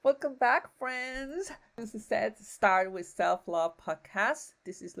Welcome back, friends. As I said, start with Self-Love Podcast.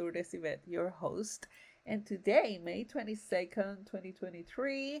 This is Lourdes Yvette, your host. And today, May 22nd,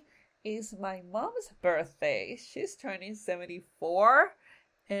 2023, is my mom's birthday. She's turning 74.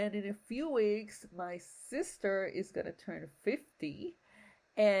 And in a few weeks, my sister is going to turn 50.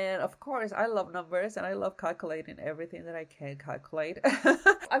 And of course, I love numbers and I love calculating everything that I can calculate.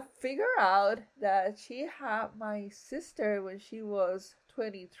 I figured out that she had my sister when she was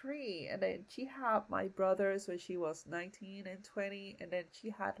 23, and then she had my brothers when she was 19 and 20, and then she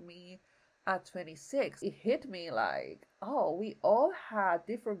had me at 26. It hit me like, oh, we all had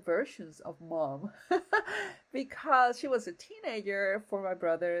different versions of mom because she was a teenager for my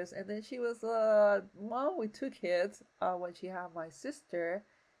brothers, and then she was a mom with two kids when she had my sister.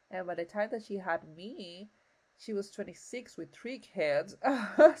 And by the time that she had me, she was 26 with three kids.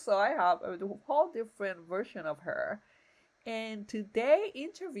 So I have a whole different version of her. And today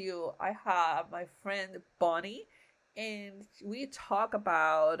interview, I have my friend Bonnie, and we talk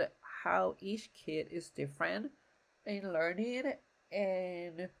about how each kid is different in learning,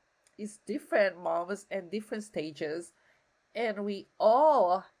 and it's different moms and different stages, and we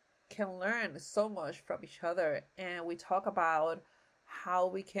all can learn so much from each other. And we talk about how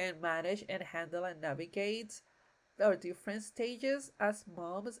we can manage and handle and navigate our different stages as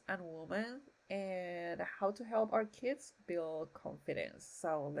moms and women, and how to help our kids build confidence.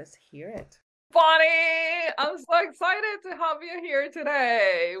 So let's hear it. Bonnie, I'm so excited to have you here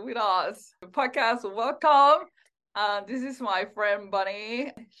today with us. Podcast, welcome. This is my friend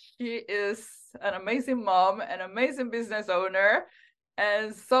Bonnie. She is an amazing mom, an amazing business owner,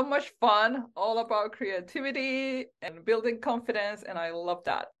 and so much fun, all about creativity and building confidence, and I love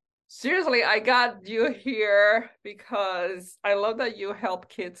that. Seriously, I got you here because I love that you help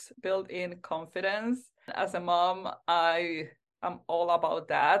kids build in confidence. As a mom, I am all about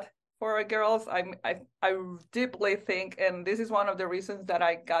that for our girls. I deeply think, and this is one of the reasons that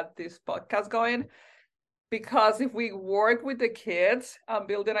I got this podcast going, because if we work with the kids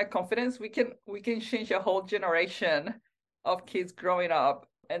building a confidence, we can change a whole generation of kids growing up.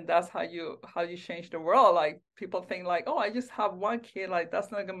 And that's how you change the world. Like, people think like, oh, I just have one kid, like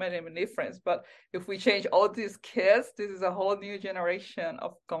that's not gonna make any difference. But if we change all these kids, this is a whole new generation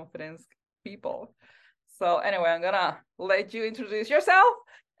of confidence people. So anyway, I'm gonna let you introduce yourself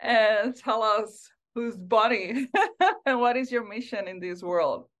and tell us who's Bonnie and what is your mission in this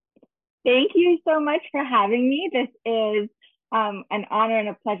world. Thank you so much for having me. This is an honor and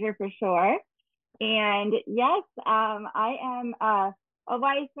a pleasure for sure. And yes, I am a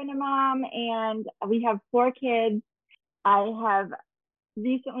wife and a mom, and we have 4 kids. I have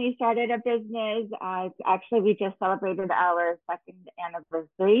recently started a business. Actually, we just celebrated our 2nd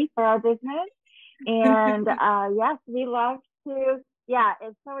anniversary for our business. And yes, we love to, yeah,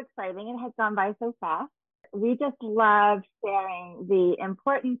 it's so exciting. It has gone by so fast. We just love sharing the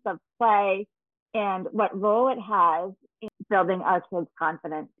importance of play and what role it has in building our kids'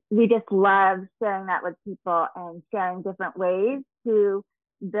 confidence. We just love sharing that with people and sharing different ways to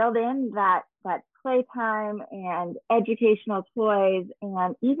build in that playtime and educational toys,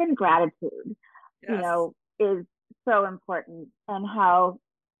 and even gratitude, Yes. is so important, and how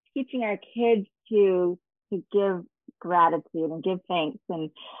teaching our kids to give gratitude and give thanks and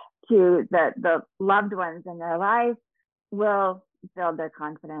to the loved ones in their life will build their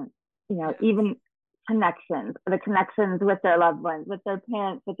confidence. Yes. Even the connections with their loved ones, with their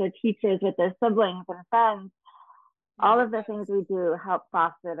parents, with their teachers, with their siblings and friends. All of the things we do help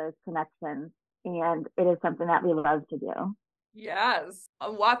foster those connections, and it is something that we love to do. Yes.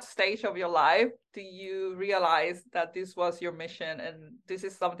 At what stage of your life do you realize that this was your mission and this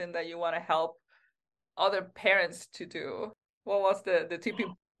is something that you want to help other parents to do? What was the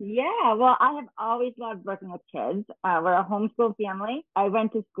tipping? Yeah, well, I have always loved working with kids. We're a homeschool family. I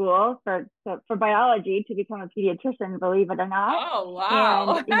went to school for biology to become a pediatrician, believe it or not. Oh,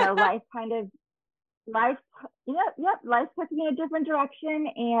 And wow. life, life took me in a different direction,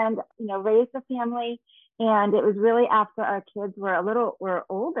 and raised a family. And it was really after our kids were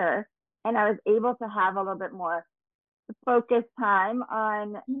older, and I was able to have a little bit more focused time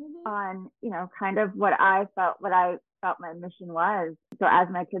on kind of what I felt my mission was. So as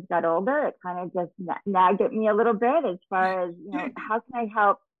my kids got older, it kind of just nagged at me a little bit as far as how can I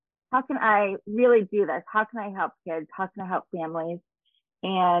help, how can I really do this, how can I help kids, how can I help families.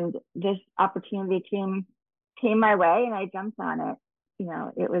 And this opportunity came my way, and I jumped on it.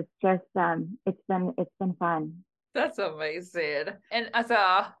 It was just it's been fun. That's amazing. And as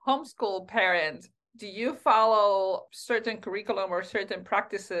a homeschool parent, do you follow certain curriculum or certain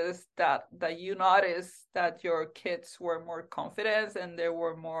practices that you notice that your kids were more confident and they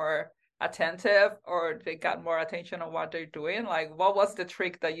were more attentive, or they got more attention on what they're doing? Like, what was the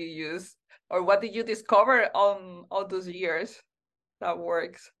trick that you used, or what did you discover on all those years that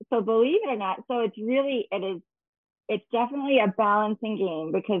works? So believe it or not, so it's definitely a balancing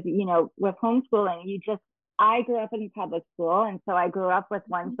game because, with homeschooling, I grew up in public school. And so I grew up with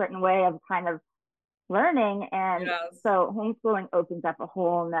one certain way of kind of learning. And Yes. so homeschooling opens up a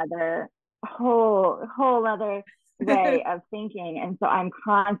whole other way of thinking. And so I'm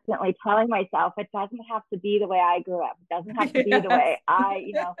constantly telling myself it doesn't have to be the way I grew up. It doesn't have to be the Yes. way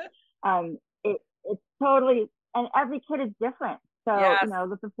um, it's totally, and every kid is different. So, Yes.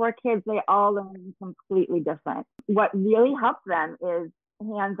 with the four kids, they all learn completely different. What really helps them is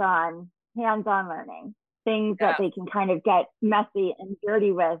hands-on learning, things that Yes. they can kind of get messy and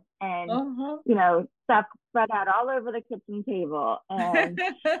dirty with, and Uh-huh. stuff spread out all over the kitchen table, and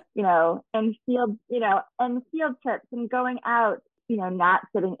and field trips and going out, not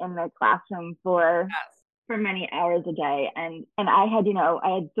sitting in the classroom Yes. for many hours a day. And I had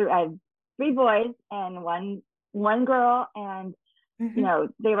three boys and one girl, and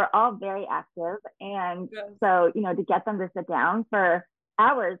they were all very active. And Yes. so, to get them to sit down for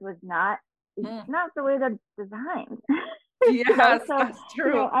hours was Mm. not the way they're designed. Yes, So, that's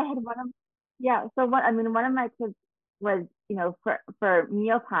true. I had one of my kids was, for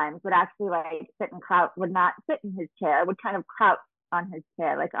meal times would actually like would not sit in his chair, would kind of crouch on his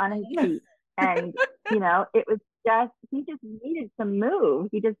chair, like on his Mm. feet. And, it was he just needed to move.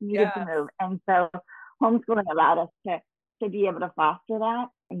 He just needed to Yes, move. And so homeschooling allowed us to be able to foster that,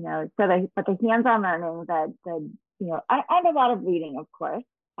 but the hands-on learning and a lot of reading, of course.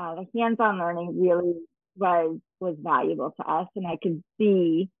 The hands-on learning really was valuable to us, and I could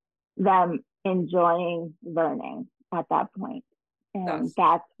see them enjoying learning at that point. And that's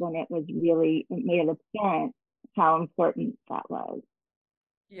that's when it made it apparent how important that was.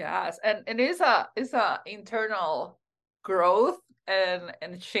 yes, and it's a internal growth and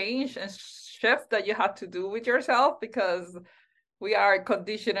change and shift that you have to do with yourself, because we are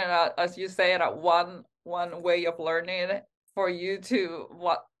conditioned as you say, at one way of learning. For you to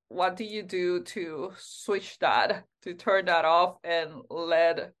what do you do to switch that, to turn that off and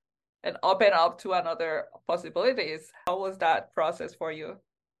let and open up to another possibilities? How was that process for you?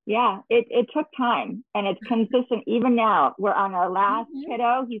 Yeah, it took time, and it's consistent. Even now, we're on our last Mhm.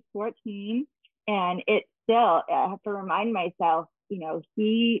 kiddo. He's 14, and it's still, I have to remind myself,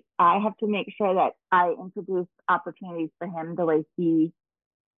 I have to make sure that I introduce opportunities for him the way he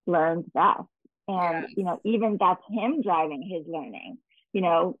learns best. And, Yes, even that's him driving his learning.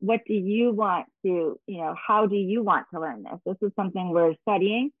 What do you want to, how do you want to learn this? This is something we're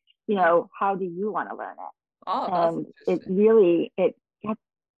studying. yeah. How do you want to learn Oh, it? that's And interesting. gets,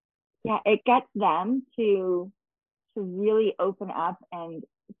 yeah, it gets them to really open up and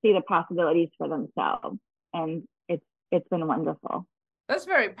see the possibilities for themselves. And it's been wonderful. That's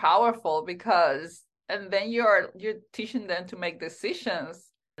very powerful, because and then you're teaching them to make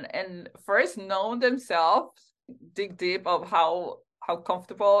decisions, and first know themselves, dig deep of how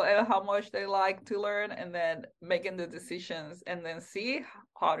comfortable and how much they like to learn, and then making the decisions and then see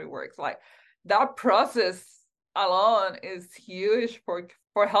how it works. Like, that process alone is huge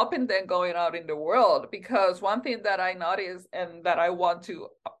for helping them going out in the world. Because one thing that I notice and that I want to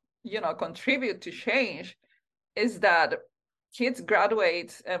contribute to change is that kids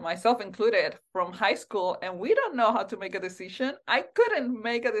graduate, and myself included, from high school, and we don't know how to make a decision. I couldn't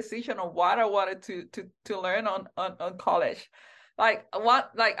make a decision on what I wanted to learn on college. I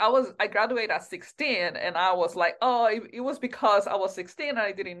graduated at 16, and I was like, oh, it was because I was 16 and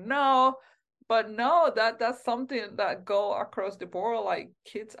I didn't know. But no, that's something that go across the board. Like,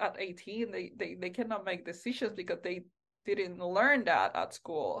 kids at 18, they cannot make decisions because they didn't learn that at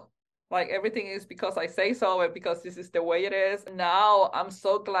school. Like, everything is because I say so and because this is the way it is. Now I'm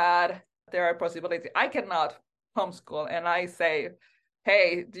so glad there are possibilities. I cannot homeschool, and I say,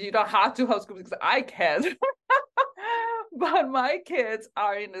 hey, you don't have to homeschool because I can. But my kids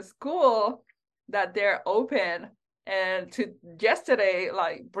are in a school that they're open. And to yesterday,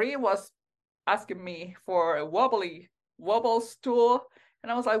 like, Bree was asking me for a wobble stool.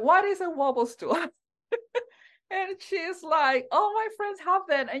 And I was like, what is a wobble stool? And she's like, oh, my friends have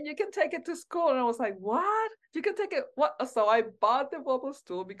that, and you can take it to school. And I was like, what? You can take it? What? So I bought the wobble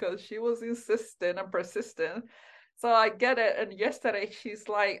stool because she was insistent and persistent. So I get it. And yesterday she's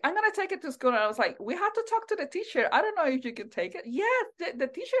like, I'm going to take it to school. And I was like, we have to talk to the teacher. I don't know if you can take it. Yeah, the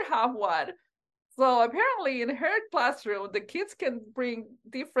teacher have one. So apparently in her classroom, the kids can bring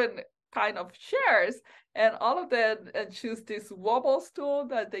different kind of chairs, and all of them choose this wobble stool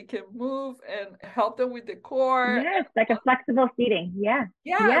that they can move and help them with the core. Yes, like a flexible seating. Yeah.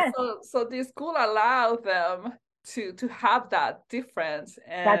 Yeah, Yes, so this school allows them to have that difference.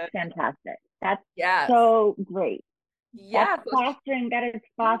 that's And fantastic. That's yes, so great. That's yeah, so fostering, that is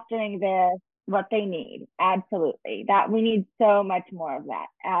fostering this, what they need. Absolutely. That we need so much more of that.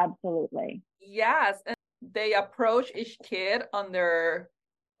 Absolutely. yes, and they approach each kid on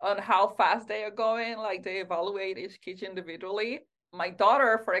how fast they are going, like they evaluate each kid individually. My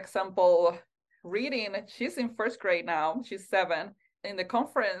daughter, for example, reading, she's in first grade now, she's 7. In the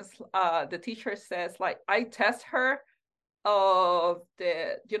conference, the teacher says, like, I test her of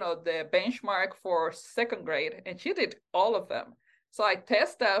the benchmark for second grade, and she did all of them. So I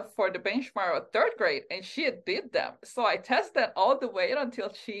tested for the benchmark of third grade, and she did them. So I tested all the way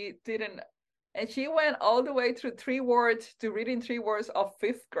until she didn't, and she went all the way through 3 words to reading 3 words of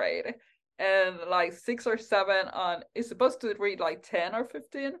fifth grade, and like 6 or 7 on is supposed to read like 10 or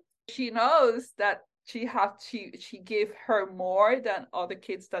 15. She knows that she gave her more than other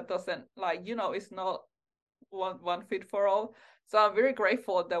kids that doesn't, like, it's not one fit for all. So I'm very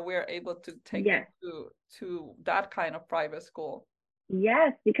grateful that we're able to take them Yes. to that kind of private school.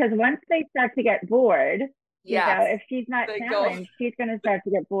 Yes, because once they start to get bored, Yes, if she's not they go. challenged, she's going to start to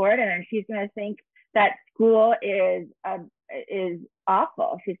get bored, and then she's going to think that school is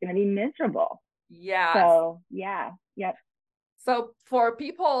awful. She's going to be miserable. Yes. So yeah, yep, So for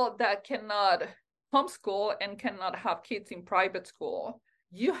people that cannot homeschool and cannot have kids in private school,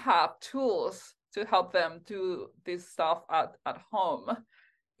 you have tools to help them do this stuff at home.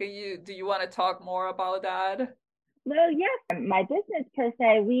 Do you want to talk more about that? well, yes. My business per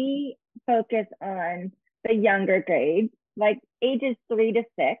se, we focus on the younger grades, like ages 3 to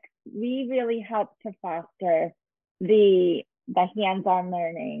 6. We really help to foster the hands-on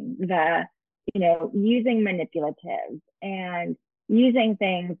learning, the using manipulatives and using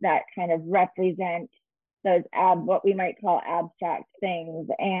things that kind of represent those what we might call abstract things.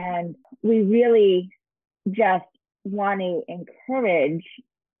 And we really just want to encourage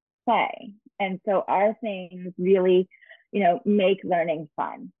play. And so our things really, make learning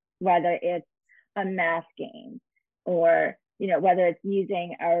fun, whether it's a math game or, whether it's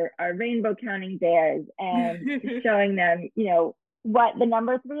using our rainbow counting bears and showing them, what the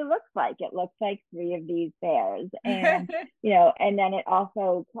number 3 looks like. It looks like 3 of these bears. And, and then it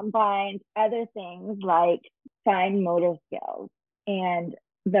also combines other things like fine motor skills. And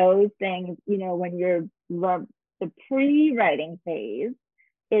those things, when you're the pre-writing phase,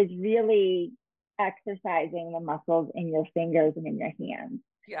 is really exercising the muscles in your fingers and in your hands.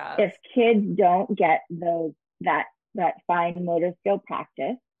 If Yes. kids don't get that fine motor skill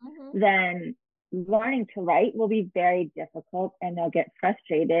practice, Mm-hmm. then learning to write will be very difficult, and they'll get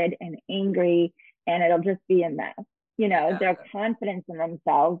frustrated and angry, and it'll just be a mess. Yeah. Their confidence in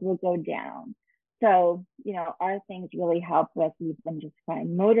themselves will go down. So, our things really help with even just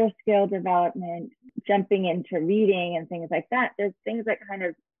fine motor skill development, jumping into reading and things like that. There's things that kind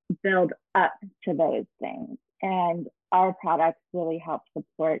of build up to those things. And our products really help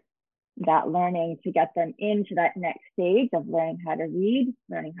support that learning to get them into that next stage of learning how to read,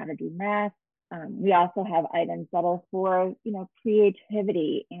 learning how to do math. We also have items that are for,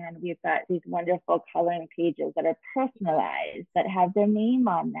 creativity, and we've got these wonderful coloring pages that are personalized, that have their name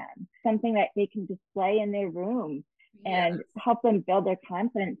on them, something that they can display in their room Yes. and help them build their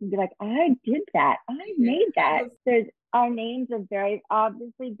confidence and be like, I did that. I made that. Yes. Our names are very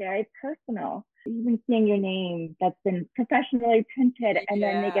obviously very personal. Even seeing your name that's been professionally printed, and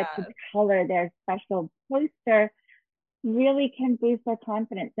then they get to Yes. color their special poster, really can boost their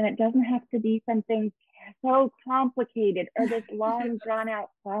confidence. And it doesn't have to be something so complicated or this long drawn out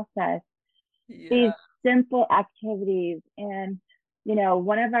process. Yeah. These simple activities. And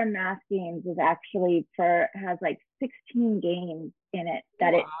one of our math games is actually has like 16 games in it,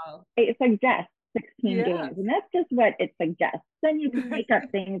 that Wow. it suggests 16 games, Yes. and that's just what it suggests. Then you can make up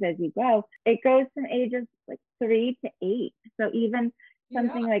things as you go. It goes from ages like 3 to 8, so even Yeah.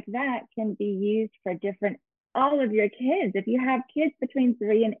 something like that can be used for different all of your kids. If you have kids between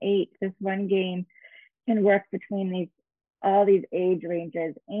 3 and 8, this one game can work between all these age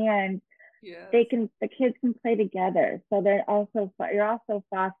ranges, and Yes. the kids can play together. So you're also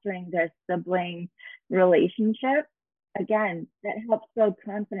fostering their sibling relationship. Again, that helps build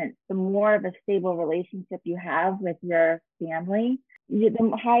confidence. The more of a stable relationship you have with your family,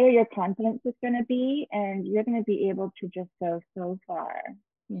 the higher your confidence is going to be, and you're going to be able to just go so far.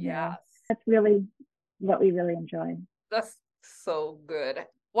 Yes. That's really what we really enjoy. That's so good.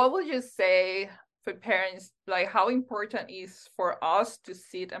 What would you say for parents, like how important is for us to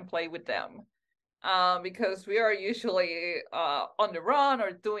sit and play with them. Because we are usually on the run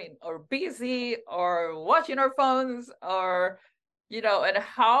or doing or busy or watching our phones or, and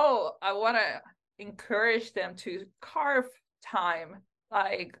how I want to encourage them to carve time.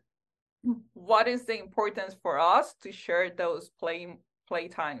 Like, what is the importance for us to share those play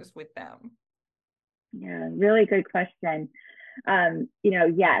times with them? Yeah, really good question.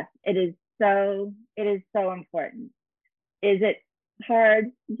 Yes, it is so important. Is it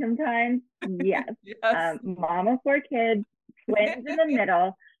hard sometimes? Yes. Yes. Mom of four kids, twins in the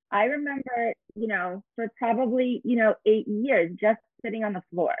middle. I remember, for probably, 8 years just sitting on the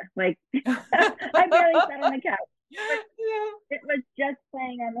floor. Like I barely sat on the couch. But Yeah. it was just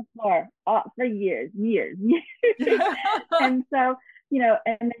playing on the floor for years. Yeah. And so,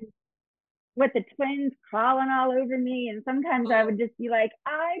 and then with the twins crawling all over me, and sometimes I Oh. would just be like,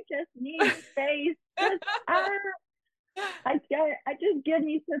 I just need space. Just ah, I just give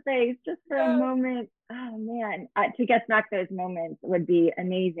me space just for a Yes. moment. Oh man, to get back those moments would be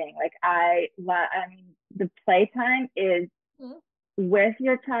amazing. Like I mean, the playtime is with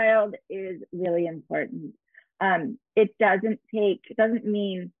your child is really important. It doesn't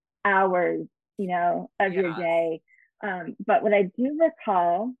mean hours, of your Yes. day. But what I do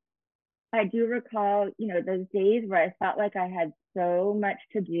recall, those days where I felt like I had so much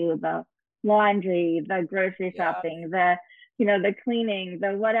to do, the laundry, the grocery Yes. shopping, the cleaning,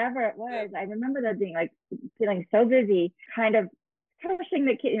 the whatever it was. I remember that being like feeling so busy, kind of pushing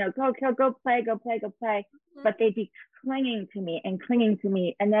the kid, go play, go play, go play. But they'd be clinging to me and clinging to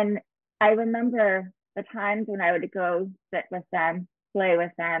me. And then I remember the times when I would go sit with them, play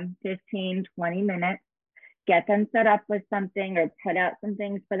with them 15, 20 minutes, get them set up with something or put out some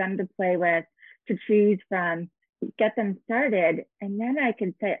things for them to play with, to choose from, get them started. And then I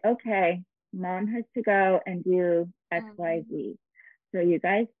can say, okay, mom has to go and do XYZ. So you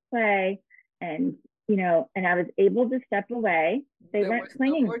guys play. And, and I was able to step away. They There weren't was no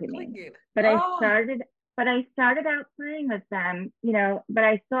clinging more to me, clicking. but Oh, I started out playing with them, but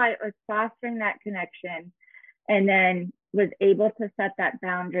I was fostering that connection, and then was able to set that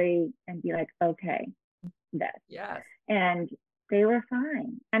boundary and be like, okay, this. yes. And they were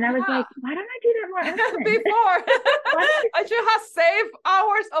fine. And I was Yeah. like, why don't I do that more often? Before, Why I should have saved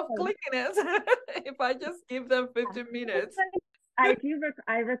hours of don't clickiness if I just give them 15 minutes. I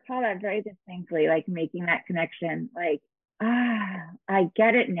recall that very distinctly, like making that connection, like, I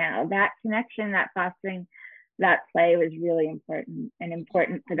get it now. That connection, that fostering, that play was really important, and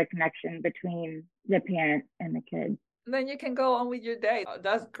important for the connection between the parents and the kids. Then you can go on with your day.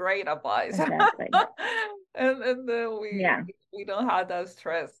 That's great advice. Exactly. And then Yeah. we don't have that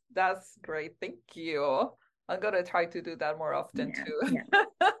stress. That's great. Thank you. I'm gonna try to do that more often Yeah. too. Yeah.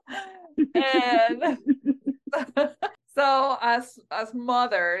 And so as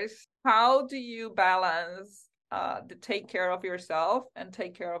mothers, how do you balance to take care of yourself and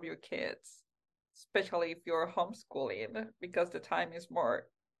take care of your kids, especially if you're homeschooling, because the time is more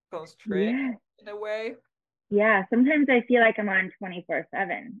constrained Yeah. in a way? Yeah, sometimes I feel like I'm on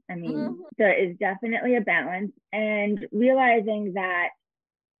 24/7. I mean, Mhm. there is definitely a balance, and realizing that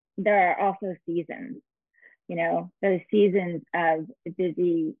there are also seasons, there's seasons of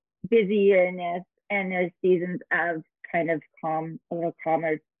busierness, and there's seasons of kind of a little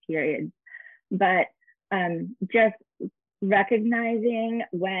calmer periods. But just recognizing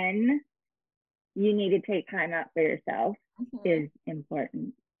when you need to take time out for yourself Mhm. is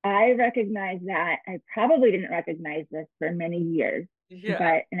important. I recognize that. I probably didn't recognize this for many years,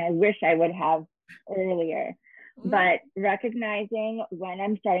 Yeah. and I wish I would have earlier. Mhm. But recognizing when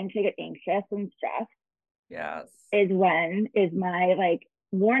I'm starting to get anxious and stressed Yes. is my like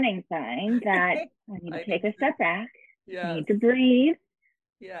warning sign that I need I to take need a to. step back. I Yes. need to breathe,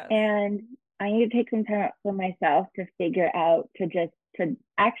 Yes. and I need to take some time out for myself to figure out, to not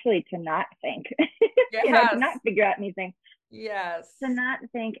think, to not Yes. figure out anything, to Yes. not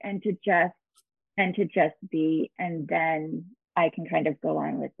think, and to just be, and then I can kind of go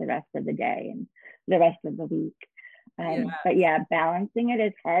on with the rest of the day and the rest of the week. But Yes. yeah, balancing it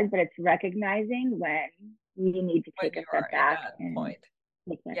is hard, but it's recognizing when you need to When take a you step are in back that and point.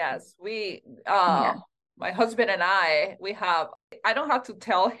 take that. Yes, Yeah. my husband and I don't have to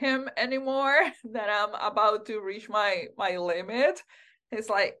tell him anymore that I'm about to reach my limit. It's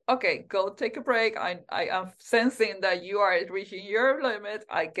like, okay, go take a break. I am sensing that you are reaching your limit.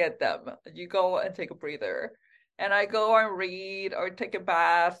 I get them. You go and take a breather. And I go and read or take a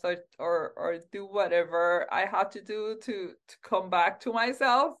bath or do whatever I have to do to come back to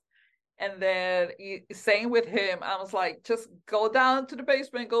myself. And then same with him. I was like, just go down to the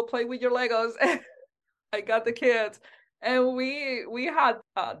basement, go play with your Legos. I got the kids, and we had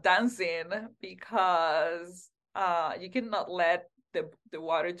dancing because you cannot let the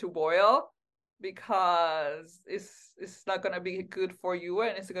water to boil because it's not gonna be good for you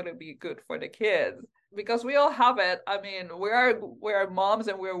and it's gonna be good for the kids because we all have it. I mean, we are moms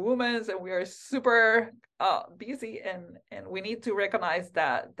and we're women and we are super busy and we need to recognize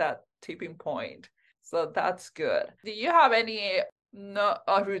that tipping point. So that's good. Do you have any no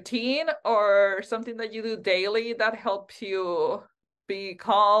a routine or something that you do daily that helps you be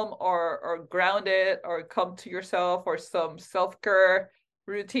calm or grounded or come to yourself or some self-care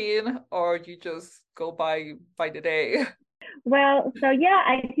routine or you just go by the day? Well, so yeah,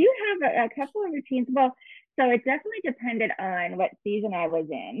 I do have a couple of routines. Well, so it definitely depended on what season I was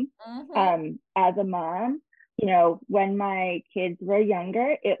in. Mm-hmm. As a mom, when my kids were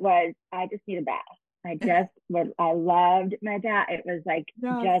younger, it was I just need a bath. I loved my bath. It was like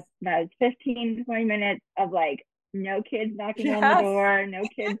Yes. just those 15, 20 minutes of like no kids knocking on the Yes. door, no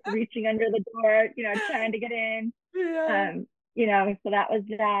kids reaching under the door, trying to get in. Yeah. So that was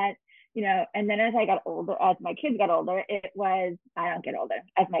that, and then as I got older, as my kids got older, it was, I don't get older,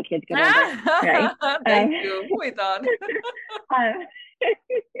 as my kids get older, right? Um, Thank you. We done. um,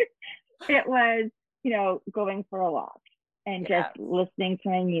 it was, going for a walk and just Yes. listening to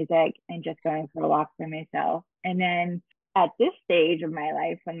my music and just going for a walk for myself. And then at this stage of my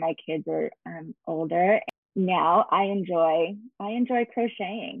life, when my kids are older, now I enjoy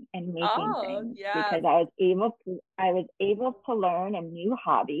crocheting and making Oh, things yes. because I was able to learn a new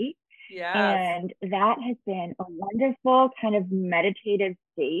hobby, Yes. and that has been a wonderful kind of meditative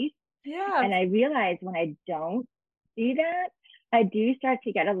space. Yes. And I realize when I don't do that, I do start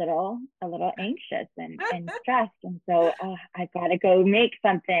to get a little anxious and stressed. And so I've got to go make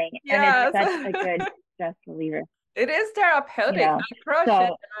something. And it's Yes. such a good stress reliever, It is you therapeutic. know. I crush it So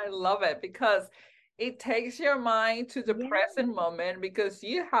and I love it because it takes your mind to the yeah. present moment because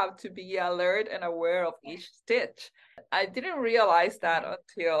you have to be alert and aware of each stitch. I didn't realize that Yeah.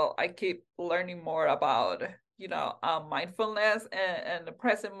 until I keep learning more about, mindfulness and the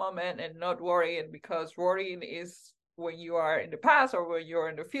present moment and not worrying because worrying is when you are in the past or when you're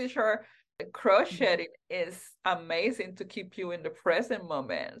in the future. Mhm. Crocheting is amazing to keep you in the present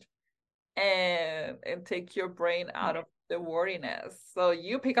moment and take your brain out Yeah. of the worriness. So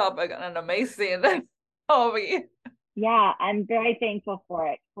you pick up an amazing hobby. Yeah, I'm very thankful for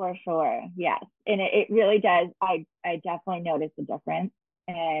it, for sure. Yes. And it really does. I definitely notice a difference.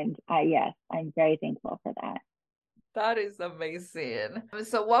 And yes, I'm very thankful for that. That is amazing.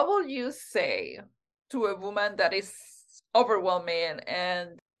 So what will you say to a woman that is overwhelming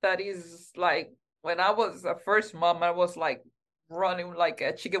and that is like when I was a first mom, I was like running like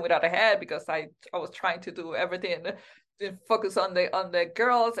a chicken without a head because I was trying to do everything to focus on the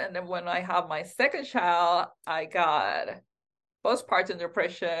girls. And then when I have my second child, I got postpartum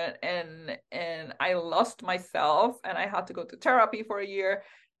depression and I lost myself and I had to go to therapy for a year.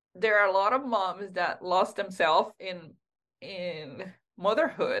 There are a lot of moms that lost themselves in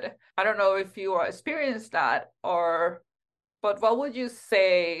motherhood. I don't know if you experienced that or but what would you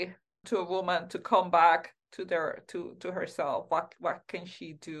say to a woman to come back to their to herself? What can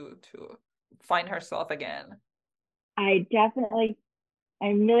she do to find herself again? I definitely,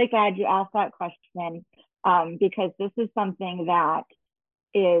 I'm really glad you asked that question, because this is something that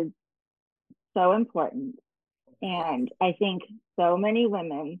is so important. Yes. And I think so many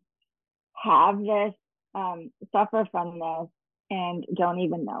women have this, suffer from this and don't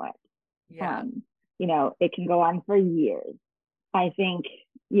even know it. Yeah. Um, it can go on for years. I think,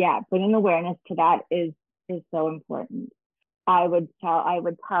 yeah, bringing awareness to that is so important. I would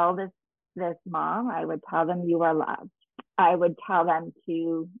tell this mom, I would tell them you are loved. I would tell them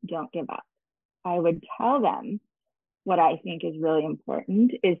to don't give up. I would tell them what I think is really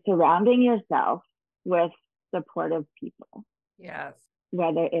important is surrounding yourself with supportive people, Yes.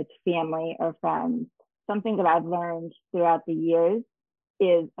 whether it's family or friends. Something that I've learned throughout the years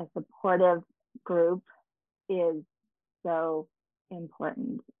is a supportive group is so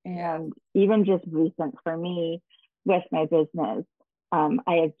important. Yes. And even just recent for me with my business,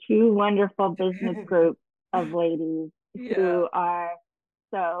 I have two wonderful business groups of ladies Yeah. who are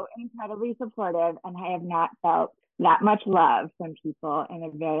so incredibly supportive, and I have not felt that much love from people in a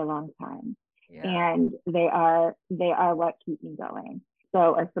very long time. Yeah. And they are what keep me going.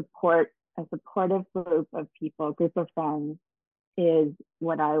 So a supportive group of people, group of friends is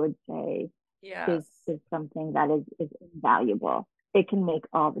what I would say is Yes. is something that is invaluable. It can make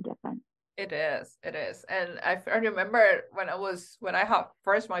all the difference. It is. It is. And I remember when I had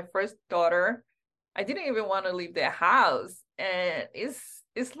my first daughter, I didn't even want to leave the house. And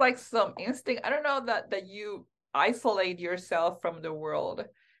it's like some instinct. I don't know that you isolate yourself from the world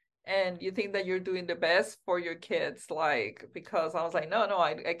and you think that you're doing the best for your kids, like because I was like, no,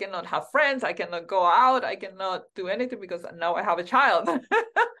 I cannot have friends, I cannot go out, I cannot do anything because now I have a child.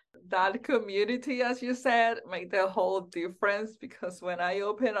 That community, as you said, make the whole difference because when I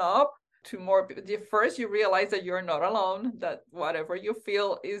open up to more people, first you realize that you're not alone, that whatever you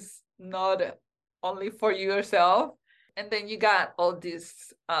feel is not only for yourself. And then you got all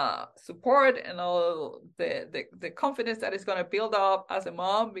this support and all the confidence that is going to build up as a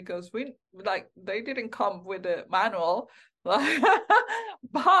mom because we like they didn't come with a manual.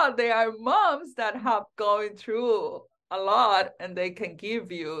 But they are moms that have gone through a lot and they can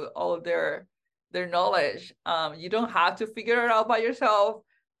give you all their knowledge. You don't have to figure it out by yourself.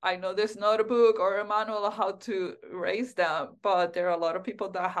 I know there's not a book or a manual on how to raise them, but there are a lot of people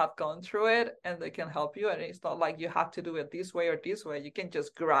that have gone through it and they can help you. And it's not like you have to do it this way or this way. You can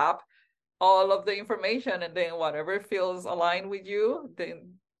just grab all of the information and then whatever feels aligned with you,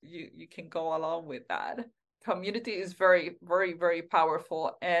 then you can go along with that. Community is very, very, very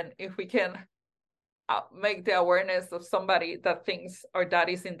powerful. And if we can make the awareness of somebody that thinks or that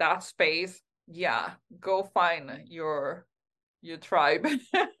is in that space, yeah, go find your tribe.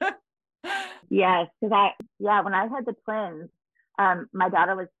 Yes, because when I had the twins, my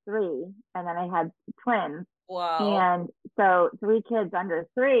daughter was 3, and then I had twins, Wow. and so 3 kids under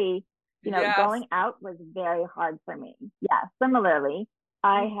 3, Yes. going out was very hard for me. Yeah, similarly,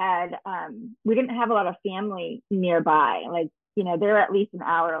 I had we didn't have a lot of family nearby, like they were at least an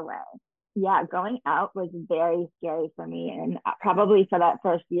hour away. Yeah, going out was very scary for me, and probably for that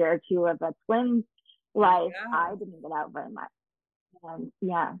first year or two of a twins life, I Yes. didn't get out very much.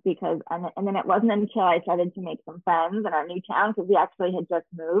 Yeah, because and then it wasn't until I started to make some friends in our new town because we actually had just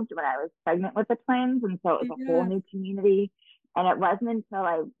moved when I was pregnant with the twins, and so it was a whole Yes. new community. And it wasn't until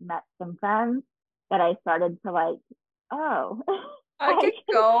I met some friends that I started to like, oh, I I can can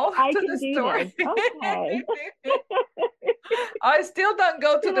go I to the can do store. this. Okay, I still don't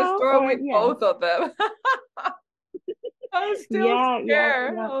go to the store or with yeah, both of them. I'm still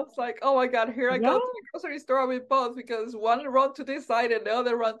scared. I was like, oh my God, here I yeah, go to the grocery store with both because one run to this side and the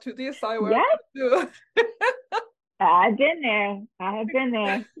other run to this side. What am yeah. I gonna do? I've been there. I have been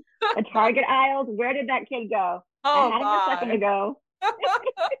there. The Target aisles. Where did that kid go? I Oh had him a second my. ago.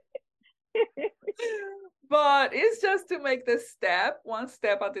 But it's just to make the step, one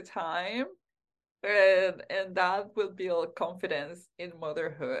step at a time, and that will build confidence in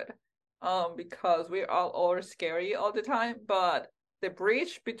motherhood. Because we are all scary all the time, but the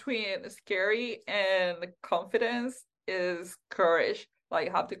bridge between scary and confidence is courage.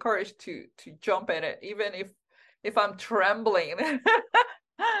 Like have the courage to jump at it, even if I'm trembling.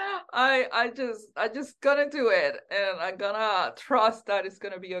 I just gonna do it and I'm gonna trust that it's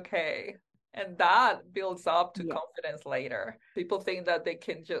gonna be okay. And that builds up to Yeah. confidence later. People think that they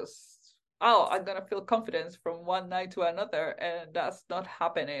can just, oh, I'm gonna feel confidence from one night to another, and that's not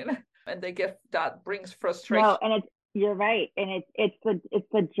happening. And they get that brings No, frustration. and you're right. And it's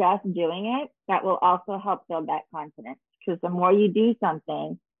the just doing it that will also help build that confidence. Because the more you do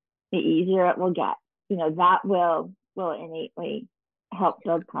something, the easier it will get. That will innately help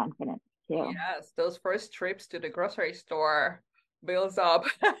build confidence too. Yes, those first trips to the grocery store builds up.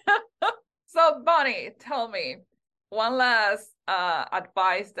 So, Bonnie, tell me one last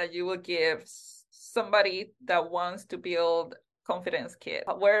advice that you would give somebody that wants to build confidence kit.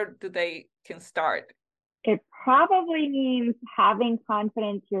 Where do they can start? It probably means having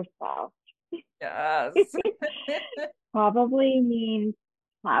confidence yourself. Yes. Probably means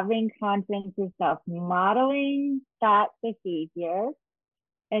having confidence yourself, modeling that behavior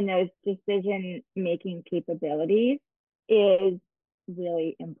and those decision making capabilities is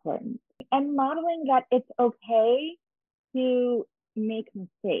really important. And modeling that it's okay to make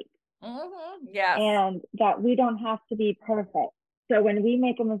mistakes Yes. and that we don't have to be perfect. So when we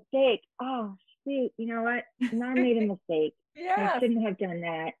make a mistake, oh, shoot, you know what? Mom made a mistake. I Yes. shouldn't have done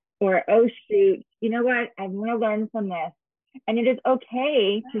that. Or, oh, shoot, you know what? I'm going to learn from this. And it is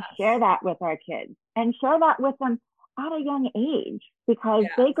okay to share Yes. that with our kids and share that with them at a young age because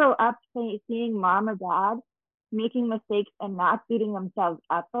they Yes. grow up seeing mom or dad making mistakes and not beating themselves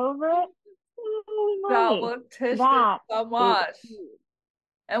up over it. Holy That moly, will teach them that so is much. huge.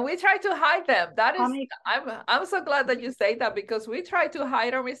 And we try to hide them. That How is, many? I'm so glad that you say that because we try to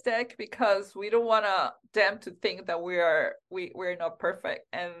hide our mistake because we don't want them to think that we're not perfect.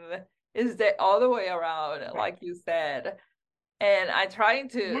 And it's the other way around, Right. like you said. And I trying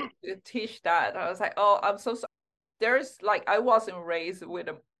Yeah. to teach that. I was like, oh, I'm so sorry. There's like I wasn't raised with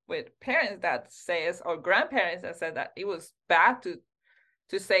parents that says or grandparents that said that it was bad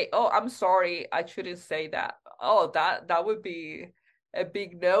to say, oh, I'm sorry, I shouldn't say that. Oh, that would be a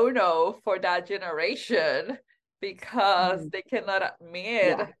big no-no for that generation because Mm, they cannot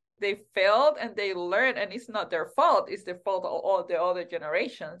admit yeah. they failed and they learned, and it's not their fault, it's the fault of all the other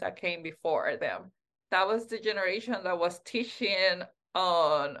generations that came before them. That was the generation that was teaching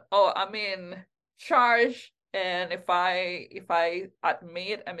on, oh, I'm in charge, and if I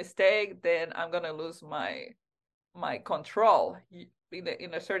admit a mistake, then I'm gonna lose my control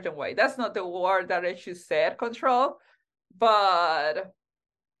in a certain way. That's not the word that I should say, control, but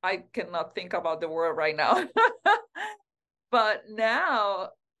I cannot think about the word right now. But now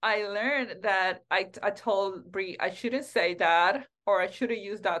I learned that I told Brie I shouldn't say that, or I shouldn't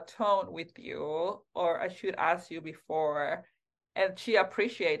use that tone with you, or I should ask you before. And she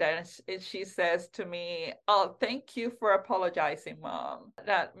appreciated that. And she says to me, oh, thank you for apologizing, Mom.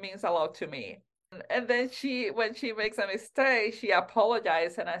 That means a lot to me. And then when she makes a mistake, she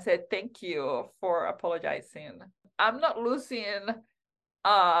apologized. And I said, thank you for apologizing. I'm not losing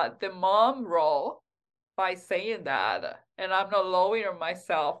the mom role by saying that, and I'm not lowering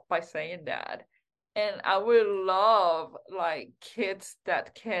myself by saying that. And I would love like kids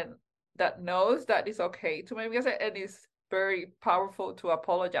that knows that it's okay to make mistakes, and it's very powerful to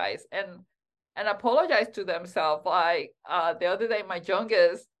apologize and apologize to themselves. Like the other day, my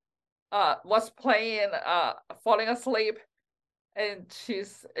youngest was playing falling asleep, and she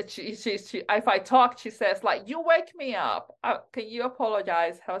if I talk, she says like, you wake me up, can you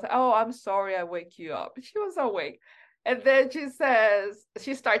apologize? I was like, oh, I'm sorry I wake you up. She was awake, and then she says,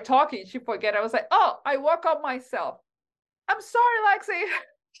 she started talking, she forget. I was like, oh, I woke up myself. I'm sorry, Lexi.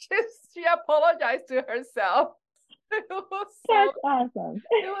 She apologized to herself. It was so That's awesome.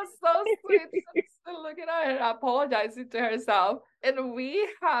 it was so sweet. So looking at her apologizing to herself. And we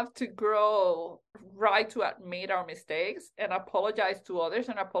have to grow right to admit our mistakes and apologize to others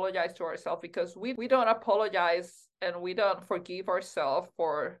and apologize to ourselves, because we don't apologize and we don't forgive ourselves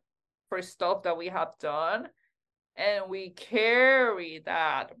for stuff that we have done. And we carry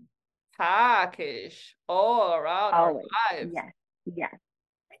that package all around our Always. lives. Yes. Yes.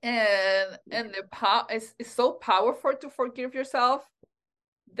 And Yes. the it's so powerful to forgive yourself,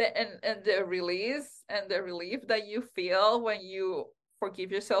 and the release and the relief that you feel when you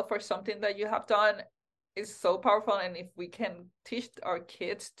forgive yourself for something that you have done is so powerful. And if we can teach our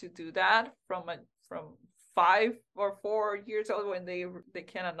kids to do that from 5 or 4 years old, when they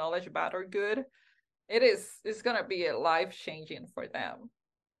can acknowledge bad or good, it's gonna be a life changing for them.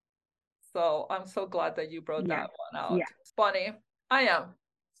 So I'm so glad that you brought that Yes. one out. Yes. Bonnie, I am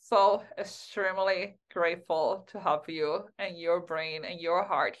so extremely grateful to have you and your brain and your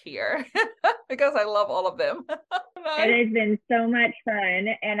heart here because I love all of them. It has been so much fun,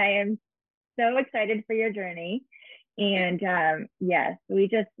 and I am so excited for your journey. And yes, we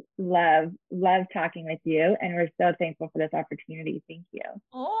just love talking with you, and we're so thankful for this opportunity. Thank you.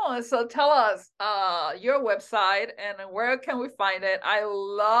 Oh, so tell us your website and where can we find it? I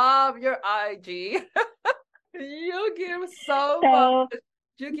love your IG. You give so much. So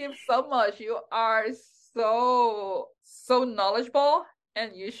You give so much. You are so knowledgeable,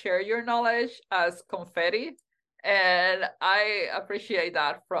 and you share your knowledge as confetti. And I appreciate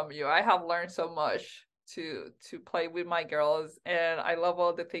that from you. I have learned so much to play with my girls, and I love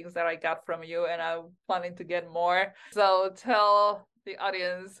all the things that I got from you, and I'm planning to get more. So tell the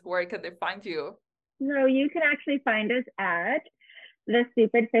audience, where can they find you? so you can actually find us at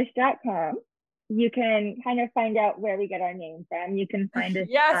thestupidfish.com. You can kind of find out where we get our name from. You can find us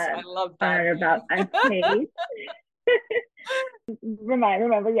Yes, I love on that our About Us name. page.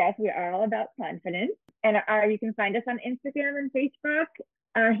 Remember, yes, we are all about confidence. And you can find us on Instagram and Facebook.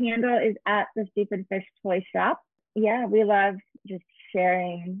 Our handle is at the Stupid Fish Toy Shop. Yeah, we love just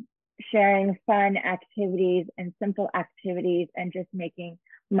sharing fun activities and simple activities, and just making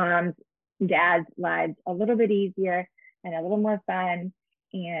moms, dads' lives a little bit easier and a little more fun,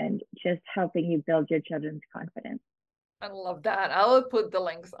 and just helping you build your children's confidence. I love that. I will put the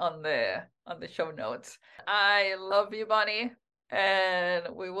links on the show notes. I love you, Bonnie, and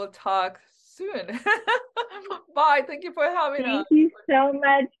we will talk soon. Bye. Thank you for having us. Thank you so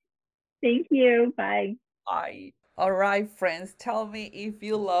much. Thank you. Bye. Bye. All right, friends, tell me if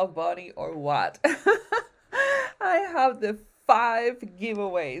you love Bonnie or what. I have the 5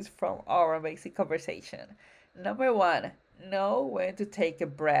 giveaways from our amazing conversation. Number one, know when to take a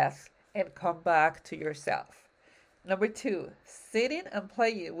breath and come back to yourself. Number two, sitting and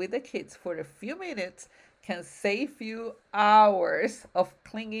playing with the kids for a few minutes can save you hours of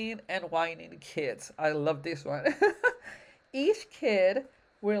clinging and whining kids. I love this one. Each kid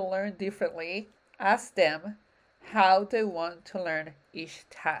will learn differently. Ask them how they want to learn each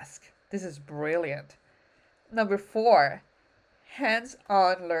task. This is brilliant. Number 4,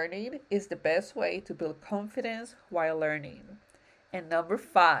 hands-on learning is the best way to build confidence while learning. And number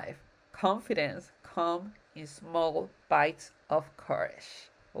 5, confidence comes in small bites of courage.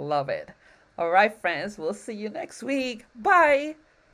 Love it. All right, friends, we'll see you next week. Bye.